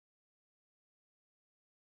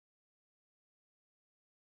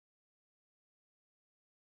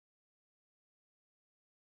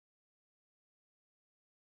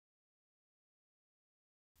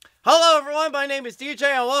Hello everyone, my name is DJ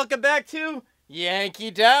and welcome back to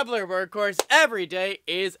Yankee Dabbler, where of course every day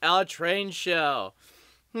is a train show.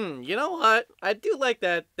 You know what? I do like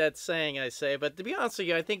that saying I say, but to be honest with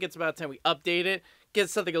you, I think it's about time we update it,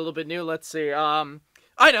 get something a little bit new. Let's see, I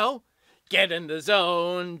know, get in the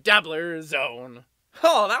zone, Dabbler zone.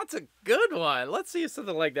 Oh, that's a good one. Let's see if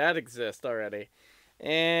something like that exists already.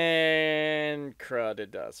 And crud, it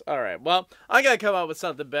does. Alright, well, I gotta come up with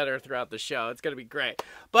something better throughout the show. It's gonna be great.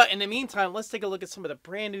 But in the meantime, let's take a look at some of the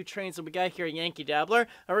brand new trains that we got here at Yankee Dabbler.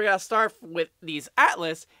 And we're gonna start with these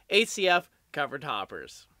Atlas ATSF covered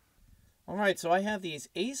hoppers. Alright, so I have these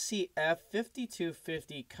ATSF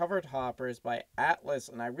 5250 covered hoppers by Atlas,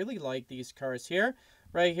 and I really like these cars here.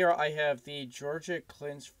 Right here, I have the Georgia,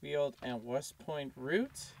 Clinchfield, and West Point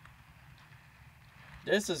route.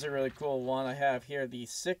 This is a really cool one. I have here the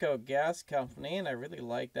Sicko Gas Company, and I really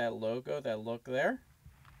like that logo, that look there.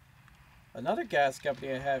 Another gas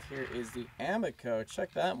company I have here is the Amico.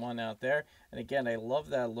 Check that one out there. And again, I love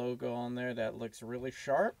that logo on there. That looks really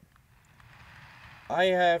sharp. I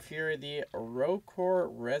have here the Rocor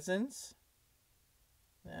Resins.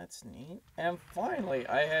 That's neat. And finally,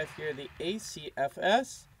 I have here the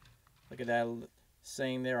ACFS. Look at that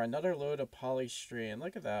saying there, another load of polystyrene.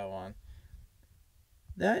 Look at that one.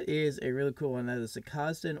 That is a really cool one. That is the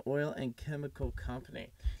Cosden Oil and Chemical Company.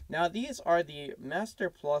 Now, these are the Master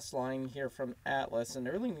Plus line here from Atlas, and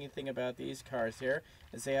the really neat thing about these cars here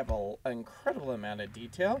is they have an incredible amount of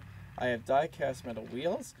detail. I have die-cast metal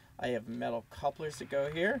wheels. I have metal couplers that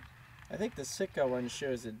go here. I think the Sicko one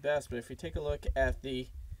shows it best, but if you take a look at the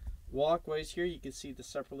walkways here, you can see the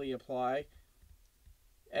separately apply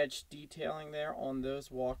edge detailing there on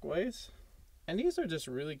those walkways. And these are just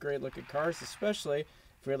really great looking cars, especially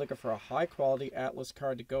if you're looking for a high quality Atlas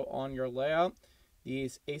car to go on your layout.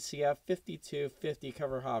 These ATSF 5250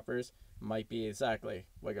 cover hoppers might be exactly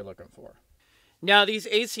what you're looking for. Now, these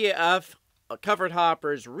ATSF covered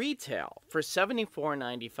hoppers retail for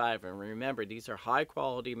 $74.95, and remember, these are high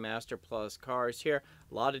quality Master Plus cars here.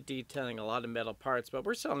 A lot of detailing, a lot of metal parts, but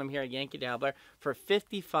we're selling them here at Yankee Dabbler for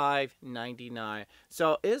 $55.99.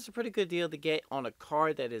 So it is a pretty good deal to get on a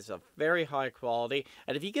car that is of very high quality.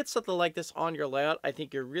 And if you get something like this on your layout, I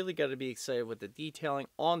think you're really going to be excited with the detailing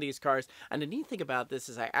on these cars. And the neat thing about this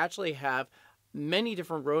is I actually have many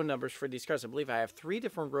different row numbers for these cars. I believe I have 3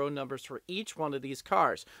 different row numbers for each one of these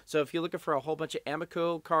cars. So if you're looking for a whole bunch of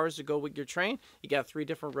Amico cars to go with your train, you got 3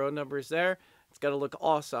 different row numbers there. It's going to look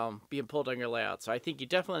awesome being pulled on your layout. So I think you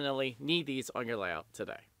definitely need these on your layout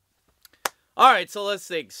today. Alright, so let's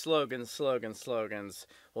think slogans.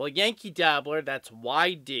 Well, Yankee Dabbler, that's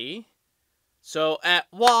YD. So at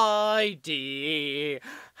YD,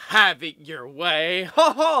 have it your way.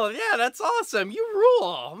 Oh, yeah, that's awesome. You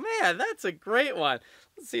rule. Man, that's a great one.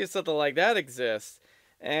 Let's see if something like that exists.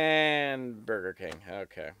 And Burger King.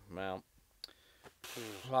 Okay, well,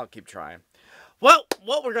 I'll keep trying. Well,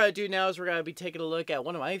 what we're going to do now is we're going to be taking a look at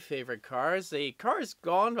one of my favorite cars. The car is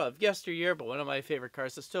gone of yesteryear, but one of my favorite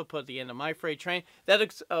cars to still put at the end of my freight train.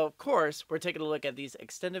 That, of course, we're taking a look at these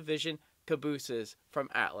extended vision cabooses from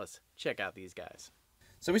Atlas. Check out these guys.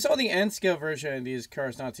 So we saw the N-scale version of these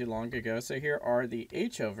cars not too long ago. So here are the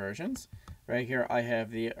HO versions. Right here I have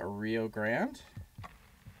the Rio Grande.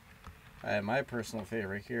 I have my personal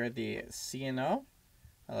favorite here, the CNO.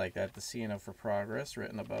 I like that, the CNO for Progress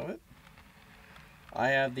written above it. I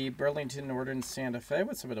have the Burlington Northern Santa Fe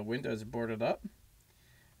with some of the windows boarded up.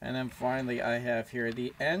 And then finally I have here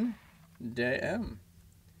the NDM.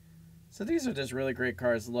 So these are just really great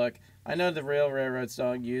cars. Look, I know the railroads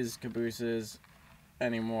don't use cabooses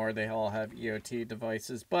anymore. They all have EOT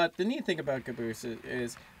devices. But the neat thing about cabooses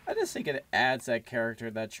is I just think it adds that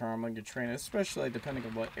character, that charm on your train, especially depending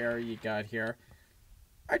on what area you got here.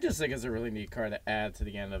 I just think it's a really neat car to add to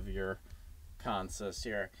the end of your consist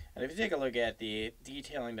here. And if you take a look at the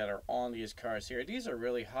detailing that are on these cars here, these are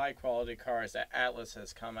really high quality cars that Atlas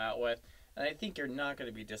has come out with. And I think you're not going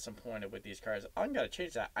to be disappointed with these cars. I'm going to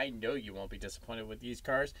change that. I know you won't be disappointed with these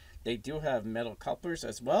cars. They do have metal couplers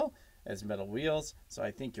as well as metal wheels. So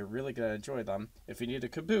I think you're really going to enjoy them if you need a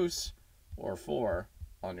caboose or 4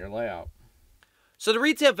 on your layout. So the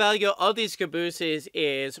retail value of these cabooses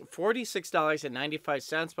is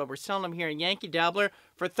 $46.95, but we're selling them here in Yankee Dabbler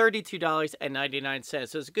for $32.99.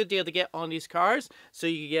 So it's a good deal to get on these cars. So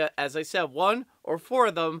you get, as I said, 1 or 4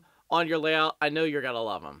 of them on your layout. I know you're going to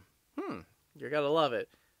love them. You're going to love it.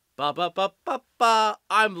 Ba ba ba ba ba.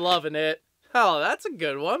 I'm loving it. Oh, that's a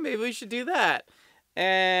good one. Maybe we should do that.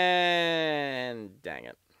 And dang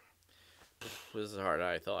it. This is harder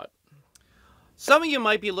than I thought. Some of you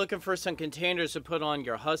might be looking for some containers to put on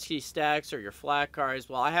your Husky stacks or your flat cars.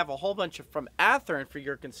 Well, I have a whole bunch from Athearn for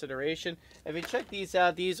your consideration. If you check these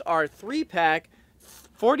out, these are 3-pack,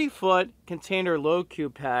 40-foot container low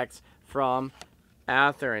cube packs from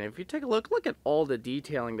Athearn. If you take a look at all the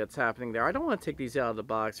detailing that's happening there. I don't want to take these out of the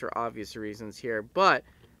box for obvious reasons here, but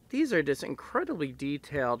these are just incredibly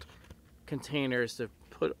detailed containers to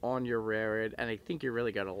put on your railroad, and I think you're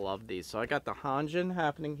really going to love these. So I got the Hanjin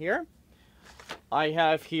happening here. I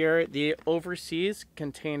have here the Overseas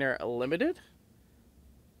Container Limited.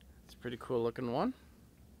 It's a pretty cool looking one.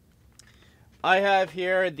 I have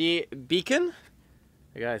here the Beacon.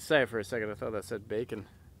 I gotta say, for a second I thought that said bacon.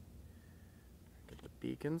 Get the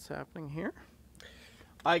beacons happening here.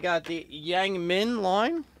 I got the Yankee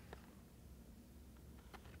line.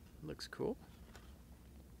 Looks cool.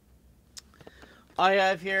 I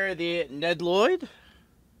have here the Ned Lloyd.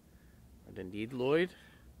 Or the Need Lloyd.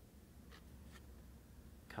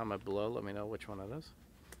 Comment below, let me know which one it is.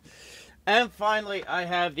 And finally, I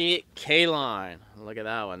have the K-line. Look at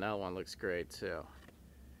that one. That one looks great too.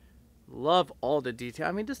 Love all the detail.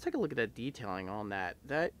 I mean, just take a look at that detailing on that.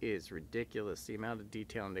 That is ridiculous. The amount of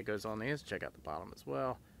detailing that goes on there. Check out the bottom as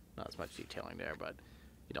well. Not as much detailing there, but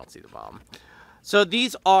you don't see the bottom. So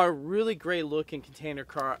these are really great looking containers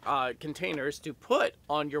to put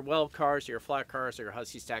on your well cars, or your flat cars, or your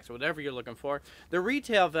Husky stacks, or whatever you're looking for. The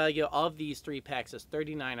retail value of these 3 packs is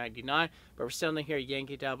 $39.99, but we're selling here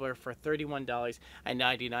Yankee Dabbler for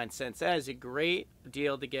 $31.99. That is a great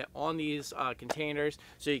deal to get on these containers,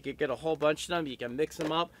 so you can get a whole bunch of them. You can mix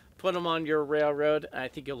them up, put them on your railroad, and I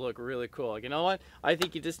think you'll look really cool. You know what? I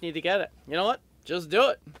think you just need to get it. You know what? Just do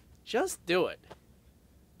it. Just do it.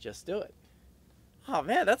 Just do it. Oh,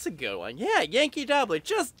 man, that's a good one. Yeah, Yankee Dabbler.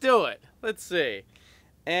 Just do it. Let's see.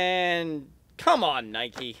 And come on,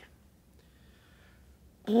 Nike.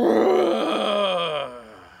 All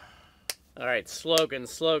right,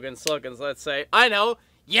 slogans. Let's say, I know,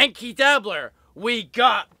 Yankee Dabbler. We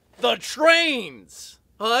got the trains.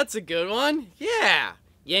 Oh, that's a good one. Yeah.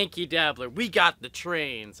 Yankee Dabbler, we got the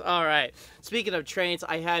trains. All right. Speaking of trains,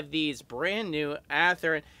 I have these brand new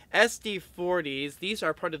Athearn SD40s. These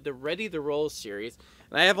are part of the Ready to Roll series.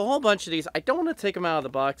 And I have a whole bunch of these. I don't want to take them out of the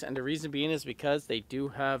box, and the reason being is because they do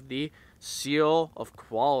have the seal of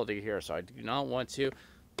quality here. So I do not want to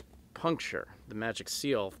puncture the magic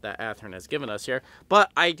seal that Athearn has given us here.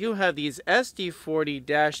 But I do have these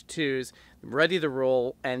SD40-2s ready to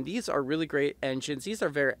roll, and these are really great engines. These are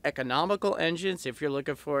very economical engines if you're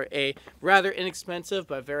looking for a rather inexpensive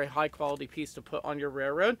but very high quality piece to put on your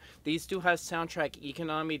railroad. These do have soundtrack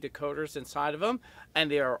economy decoders inside of them, and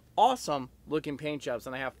they are awesome looking paint jobs,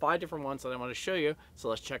 and I have 5 different ones that I want to show you, so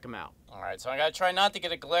let's check them out. Alright, so I gotta try not to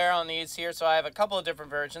get a glare on these here, so I have a couple of different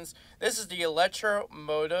versions. This is the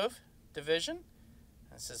Electromotive division.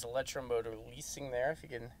 This is Electromotive leasing there, if you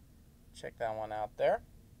can check that one out there.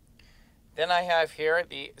 Then I have here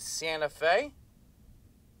the Santa Fe.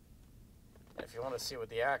 If you want to see what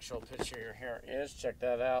the actual picture here is, check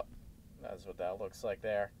that out. That's what that looks like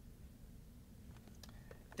there.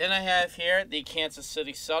 Then I have here the Kansas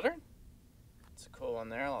City Southern. It's a cool one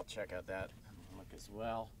there. I'll check out that look as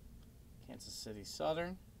well. Kansas City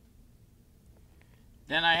Southern.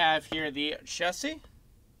 Then I have here the Chessie.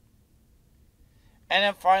 And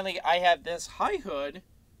then finally I have this high hood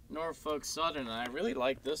Norfolk Southern, and I really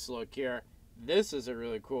like this look here. This is a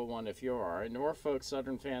really cool one if you are a Norfolk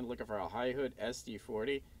Southern fan looking for a high hood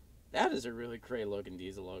SD40. That is a really great looking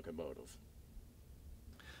diesel locomotive.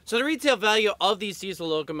 So the retail value of these diesel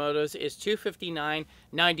locomotives is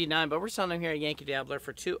 $259.99, but we're selling them here at Yankee Dabbler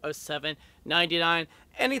for $207.99.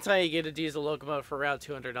 Anytime you get a diesel locomotive for around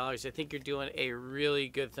 $200, I think you're doing a really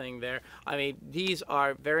good thing there. I mean, these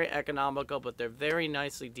are very economical, but they're very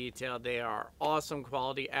nicely detailed. They are awesome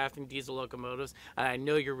quality Athearn diesel locomotives, and I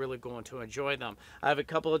know you're really going to enjoy them. I have a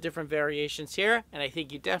couple of different variations here, and I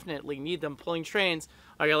think you definitely need them pulling trains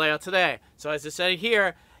on your layout today. So as I said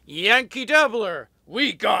here, Yankee Dabbler,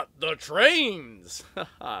 we got the trains.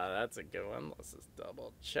 That's a good one. Let's just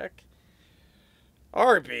double check.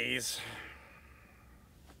 Arby's.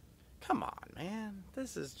 Come on, man.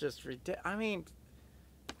 This is just ridiculous. I mean,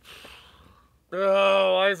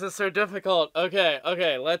 oh, why is this so difficult?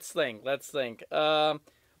 Okay, let's think.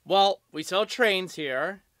 Well, we sell trains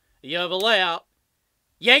here. You have a layout.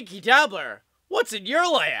 Yankee Dabbler, what's in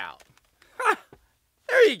your layout?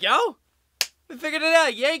 There you go. We figured it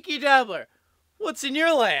out. Yankee Dabbler, what's in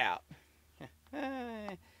your layout?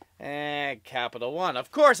 Capital One.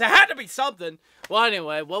 Of course, it had to be something. Well,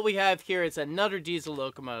 anyway, what we have here is another diesel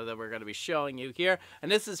locomotive that we're going to be showing you here.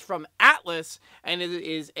 And this is from Atlas, and it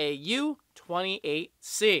is a U-20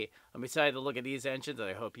 U28C. I'm excited to look at these engines, and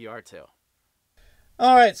I hope you are too.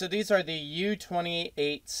 Alright, so these are the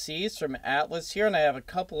U28Cs from Atlas here, and I have a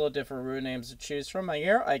couple of different route names to choose from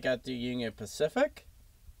here. I got the Union Pacific.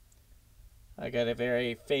 I got a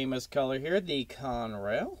very famous color here, the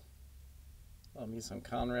Conrail. Love me some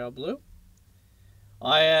Conrail blue.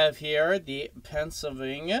 I have here the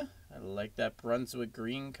Pennsylvania. I like that Brunswick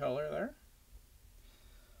green color there.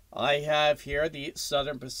 I have here the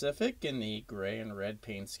Southern Pacific in the gray and red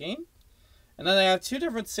paint scheme. And then I have two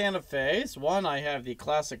different Santa Fe's. One, I have the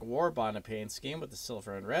classic war bonnet paint scheme with the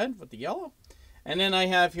silver and red with the yellow. And then I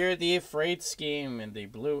have here the freight scheme in the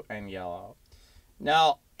blue and yellow.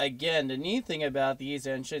 Now, again, the neat thing about these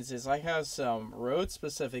engines is I have some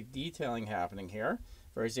road-specific detailing happening here.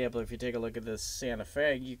 For example, if you take a look at this Santa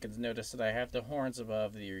Fe, you can notice that I have the horns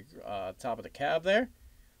above the top of the cab there.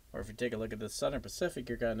 Or if you take a look at the Southern Pacific,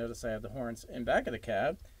 you're going to notice I have the horns in back of the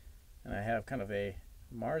cab. And I have kind of a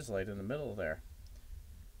Mars light in the middle there.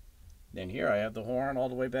 Then here I have the horn all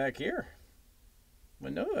the way back here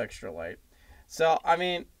with no extra light. So, I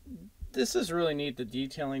mean, this is really neat, the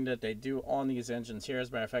detailing that they do on these engines here. As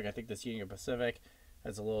a matter of fact, I think this Union Pacific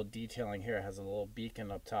has a little detailing here. It has a little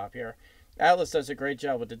beacon up top here. Atlas does a great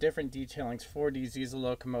job with the different detailings for these diesel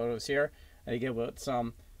locomotives here. And you get with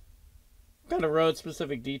some kind of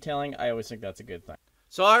road-specific detailing. I always think that's a good thing.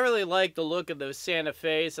 So I really like the look of those Santa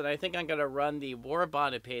Fe's, and I think I'm going to run the war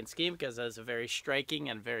bonnet paint scheme because that's a very striking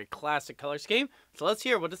and very classic color scheme. So let's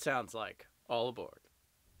hear what it sounds like. All aboard.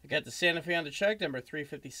 I got the Santa Fe on the check, number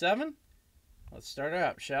 357. Let's start her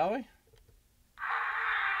up, shall we?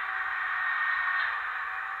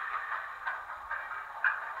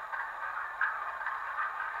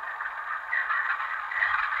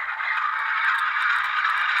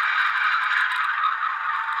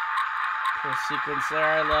 Cool sequence there.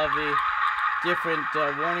 I love the different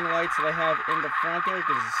warning lights that I have in the front there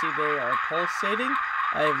because you see they are pulsating.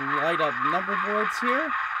 I have light up number boards here,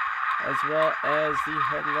 as well as the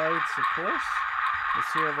headlights, of course.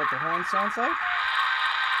 Let's hear what the horn sounds like.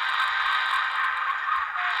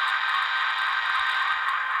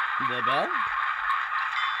 The bell.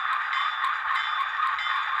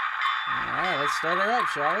 Alright, let's start her up,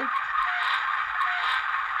 shall we?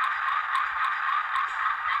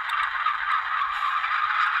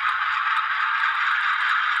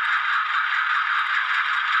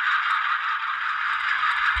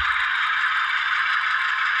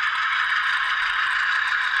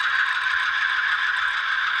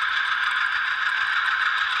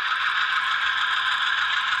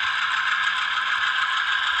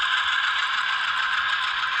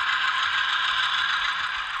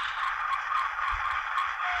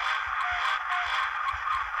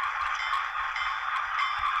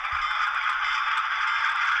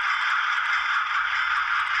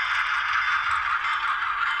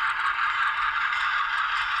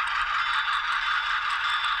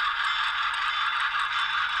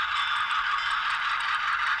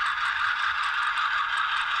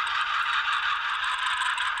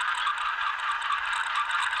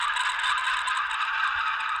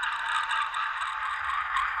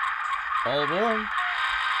 All aboard.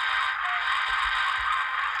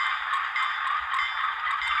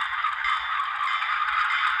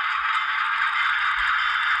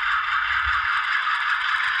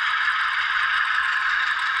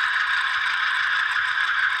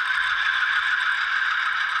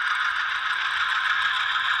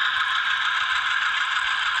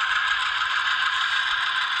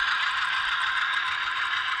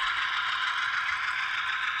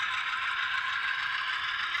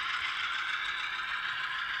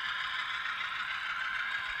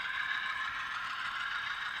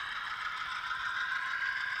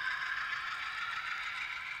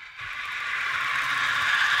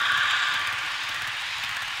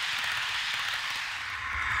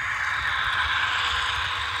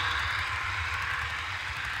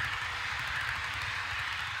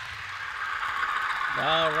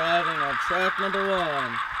 Now arriving on track number 1,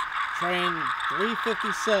 train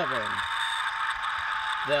 357,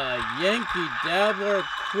 the Yankee Dabbler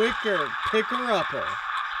Quicker Picker-Upper.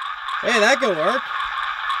 Hey, that could work.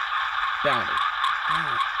 Bounded.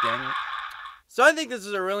 God dang it. So I think this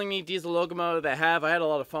is a really neat diesel locomotive to have. I had a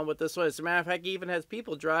lot of fun with this one. As a matter of fact, it even has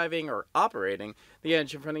people driving or operating the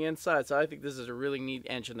engine from the inside. So I think this is a really neat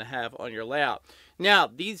engine to have on your layout. Now,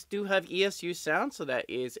 these do have ESU sound, so that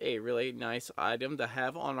is a really nice item to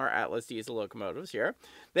have on our Atlas diesel locomotives here.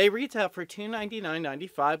 They retail for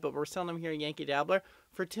 $299.95, but we're selling them here at Yankee Dabbler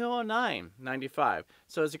for $209.95.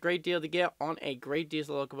 So it's a great deal to get on a great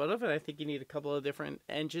diesel locomotive, and I think you need a couple of different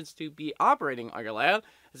engines to be operating on your layout.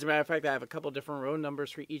 As a matter of fact, I have a couple of different road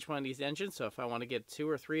numbers for each one of these engines, so if I want to get 2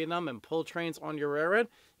 or 3 of them and pull trains on your railroad,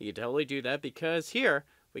 you can totally do that, because here,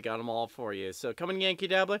 we got them all for you. So come in, Yankee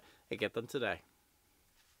Dabbler, and get them today.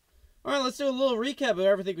 All right, let's do a little recap of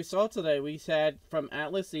everything we saw today. We had from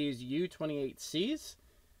Atlas these U28Cs.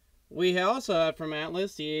 We also had from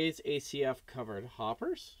Atlas these ATSF covered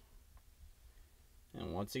hoppers.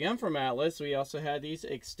 And once again from Atlas, we also had these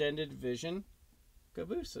extended vision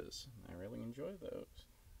cabooses. I really enjoy those.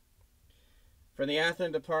 For the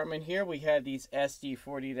Athearn department here, we had these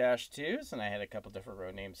SD40-2s, and I had a couple different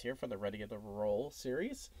road names here for the Ready to Roll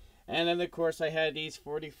series. And then, of course, I had these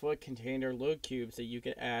 40-foot container load cubes that you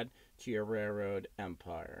could add to your railroad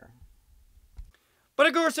empire. But,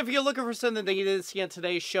 of course, if you're looking for something that you didn't see on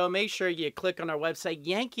today's show, make sure you click on our website,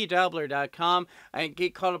 yankeedabbler.com, and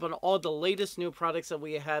get caught up on all the latest new products that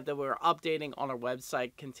we have that we're updating on our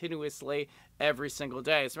website continuously every single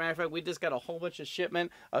day. As a matter of fact, we just got a whole bunch of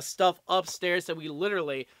shipment of stuff upstairs that we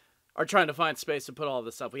literally are trying to find space to put all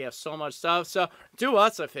this stuff. We have so much stuff, so do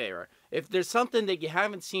us a favor. If there's something that you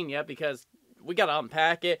haven't seen yet, because we got to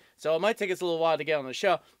unpack it, so it might take us a little while to get on the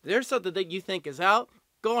show. If there's something that you think is out,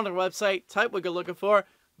 go on our website, type what you're looking for,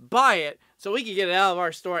 buy it, so we can get it out of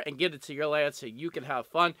our store and get it to your layout so you can have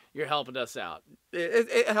fun. You're helping us out.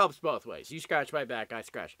 It helps both ways. You scratch my back, I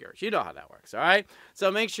scratch yours. You know how that works, all right?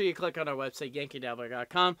 So make sure you click on our website,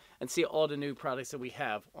 yankeedabbler.com, and see all the new products that we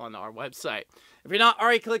have on our website. If you're not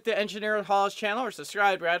already clicked the Engineer Hall's channel, or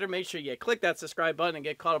subscribed rather, make sure you click that subscribe button and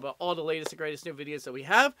get caught up on all the latest and greatest new videos that we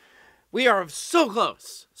have. We are so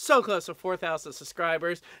close to 4,000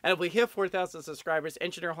 subscribers. And if we hit 4,000 subscribers,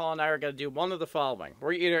 Engineer Hall and I are going to do one of the following.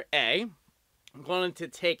 We're either A, I'm going to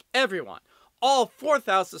take everyone, all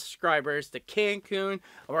 4,000 subscribers, to Cancun, and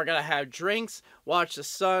we're going to have drinks, watch the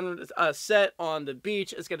sun set on the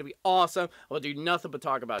beach. It's going to be awesome. We'll do nothing but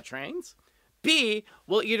talk about trains. B,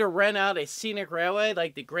 we'll either rent out a scenic railway,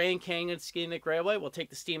 like the Grand Canyon Scenic Railway. We'll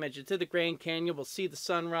take the steam engine to the Grand Canyon. We'll see the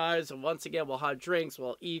sunrise. And once again, we'll have drinks.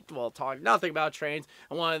 We'll eat. We'll talk nothing about trains.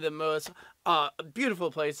 And one of the most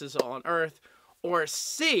beautiful places on Earth. Or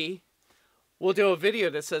C, we'll do a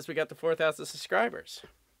video that says we got the 4,000 subscribers.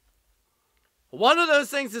 One of those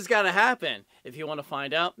things has got to happen. If you want to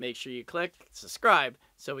find out, make sure you click subscribe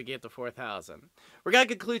so we get to 4,000. We're going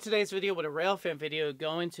to conclude today's video with a rail fan video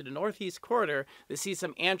going to the Northeast Corridor to see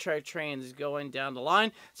some Amtrak trains going down the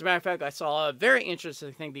line. As a matter of fact, I saw a very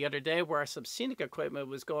interesting thing the other day where some scenic equipment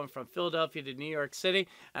was going from Philadelphia to New York City,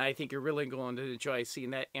 and I think you're really going to enjoy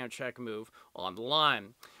seeing that Amtrak move on the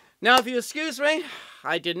line. Now, if you excuse me,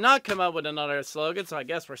 I did not come up with another slogan, so I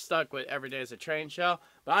guess we're stuck with Every Day is a Train Show.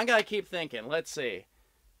 But I'm going to keep thinking. Let's see.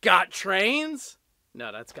 Got trains?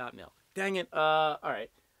 No, that's got milk. Dang it. All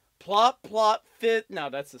right. Plop, plop, fit.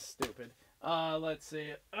 No, that's a stupid. Let's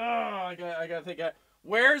see. Oh, I gotta think.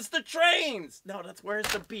 Where's the trains? No, that's where's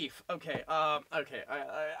the beef. Okay. Okay.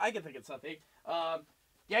 I can think of something.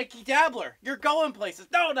 Yankee Dabbler. You're going places.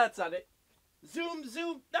 No, that's not it. Zoom,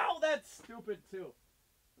 zoom. No, that's stupid too.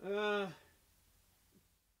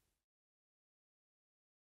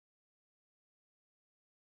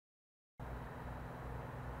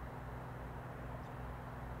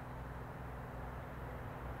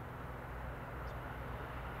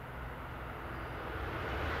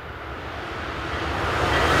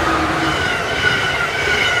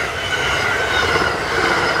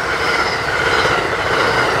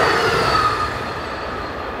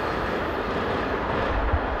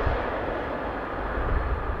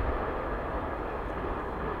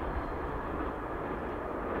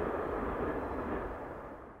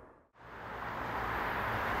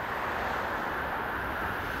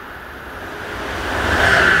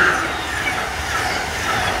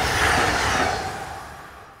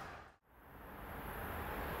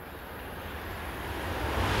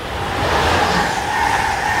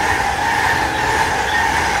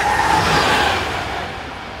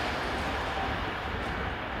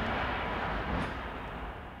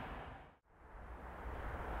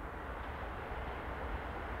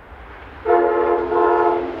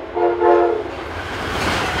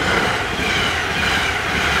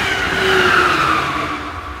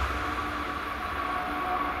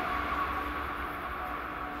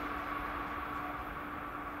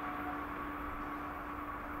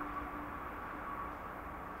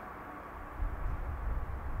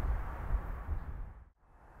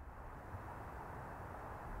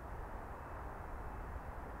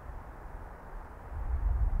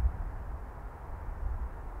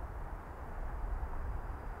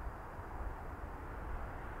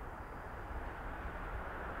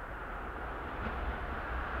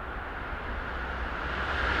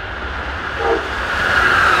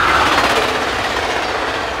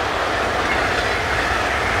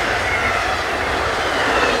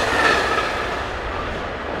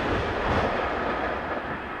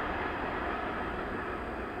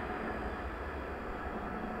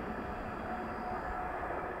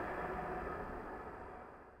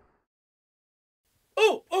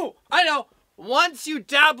 Once you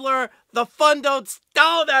Dabbler, the fun don't...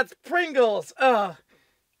 Oh, that's Pringles! Ugh.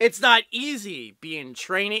 It's not easy being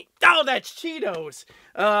trainee... Oh, that's Cheetos!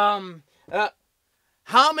 How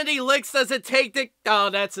many licks does it take to... Oh,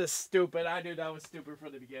 that's a stupid... I knew that was stupid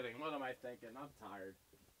from the beginning. What am I thinking? I'm tired.